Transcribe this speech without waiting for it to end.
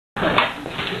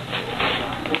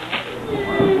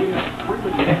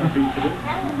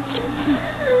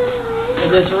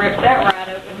We'll just rip that right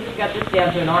open. He's got this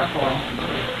down to an art form.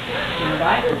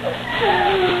 Right?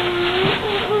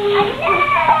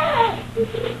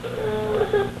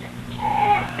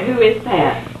 Who is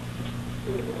that?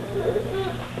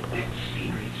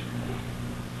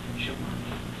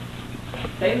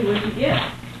 Baby, what'd you get?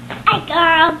 A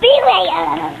girl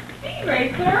B-Racer.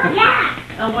 B-Racer? Yeah.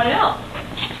 And what else?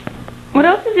 What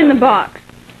else is in the box?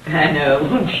 I know.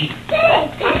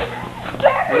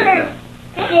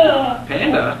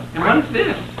 Panda? And what is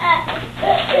this?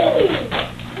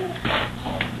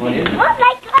 What is it? What's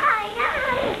my car?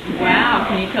 Wow,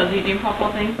 can you tell DJ and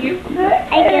Papa thank you? I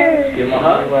do. Give him a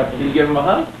hug? Can you give him a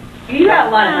hug? You got a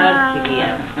lot of hugs to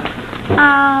give. Say I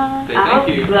hope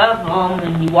thank you you. love them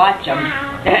and you watch them.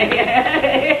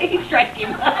 He's trying to give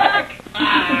him a hug.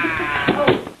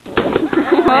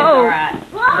 Whoa. All right.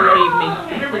 Believe me.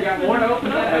 Here, we got more to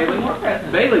open up, Bailey. More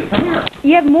presents. Bailey, come here.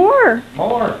 You have more.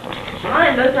 More.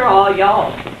 Fine, those are all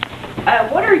y'all.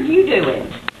 What are you doing?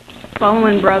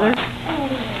 Following brother.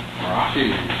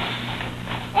 Shoes.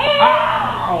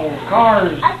 Ow!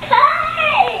 Cars. A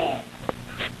car.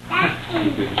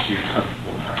 Keep the shoe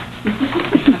comfortable.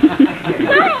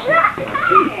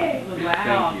 Wow,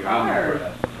 Thank you. cars.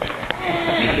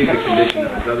 You see the condition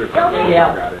of his other cars.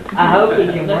 Yeah, I hope he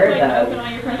can wear those.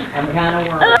 I'm kind of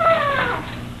worried.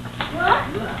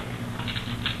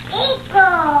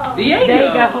 Eagle. There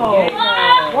you go.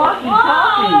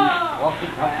 Walkie-talkie.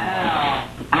 Walkie-talkie.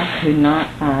 I could not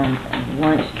find a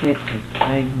lunch kit to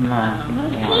save my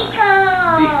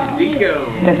Eagle.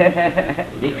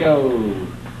 Dico.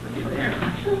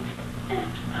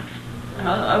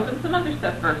 I'll open some other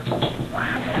stuff first.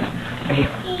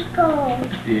 Eagle.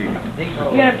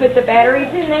 Dico. You gonna put the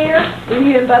batteries in there so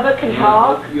you and Bubba can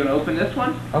talk? You gonna open this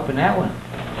one? Open that one.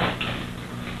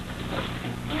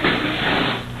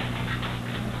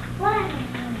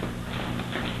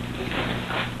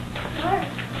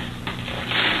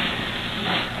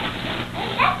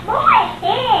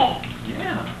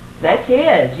 Yeah. That's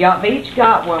his. Y'all each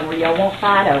got one where y'all won't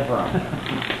fight over them.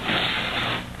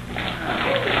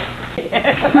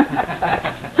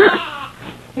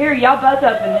 Here, y'all both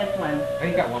open this one. Oh,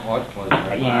 you got one more close.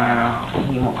 Yeah.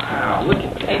 You won't. Wow, look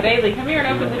at that. Hey, Bailey, come here and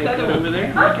open this other one. Over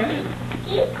there? Okay.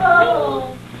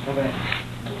 Eagle. Over there.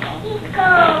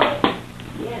 Eagle.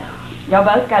 Yeah. Y'all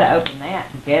both got to open that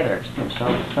together. So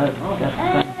both got the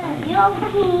same thing. You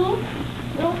open me.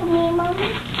 You open me,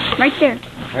 Mommy. Right there.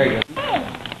 There you go.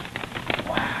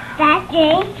 That's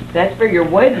Jane. That's for your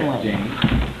wooden one. James.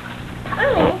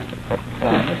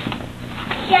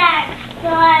 Jack.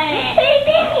 Hey,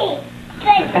 Benny.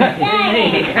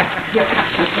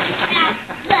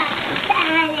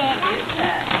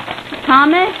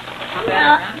 Thomas?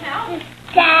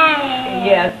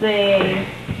 Yeah, see?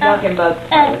 Y'all can both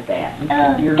play with that.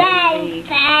 You're really...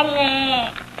 Thomas,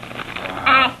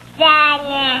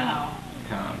 yeah.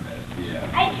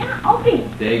 I can't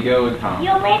open. There you go with Thomas.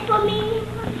 You wait for me.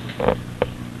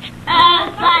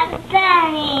 I've got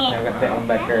that one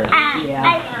back there.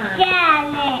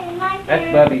 That's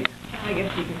Bubby's. I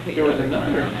guess you can put There was yours.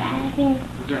 another. Is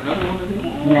there another one of these?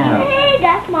 No. Hey,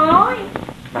 that's mine.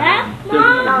 That's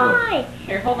mine.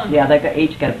 Here, hold on. Yeah, they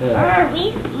each got to put it. It's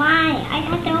mine. I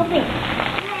have to open.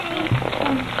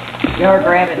 Y'all are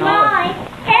grabbing all of Mine.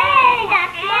 Hey,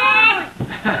 that's mine.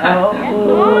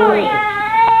 it. Mine.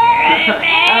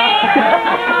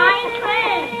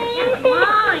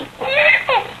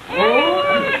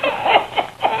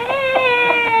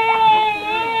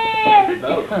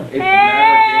 It's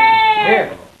Maverick.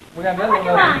 Here, we got another one.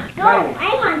 Go.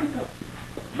 I want to go.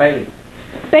 Bailey.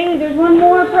 Bailey, there's one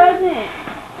more present.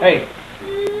 Hey.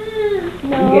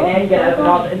 You get to open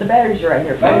all the batteries are right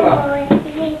here. Bailey.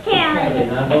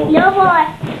 No boy,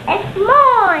 it's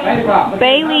mine. Bailey.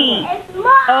 Bailey. It's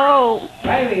mine. Oh.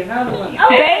 Bailey, another one. Oh.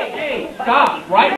 Hey, stop, right?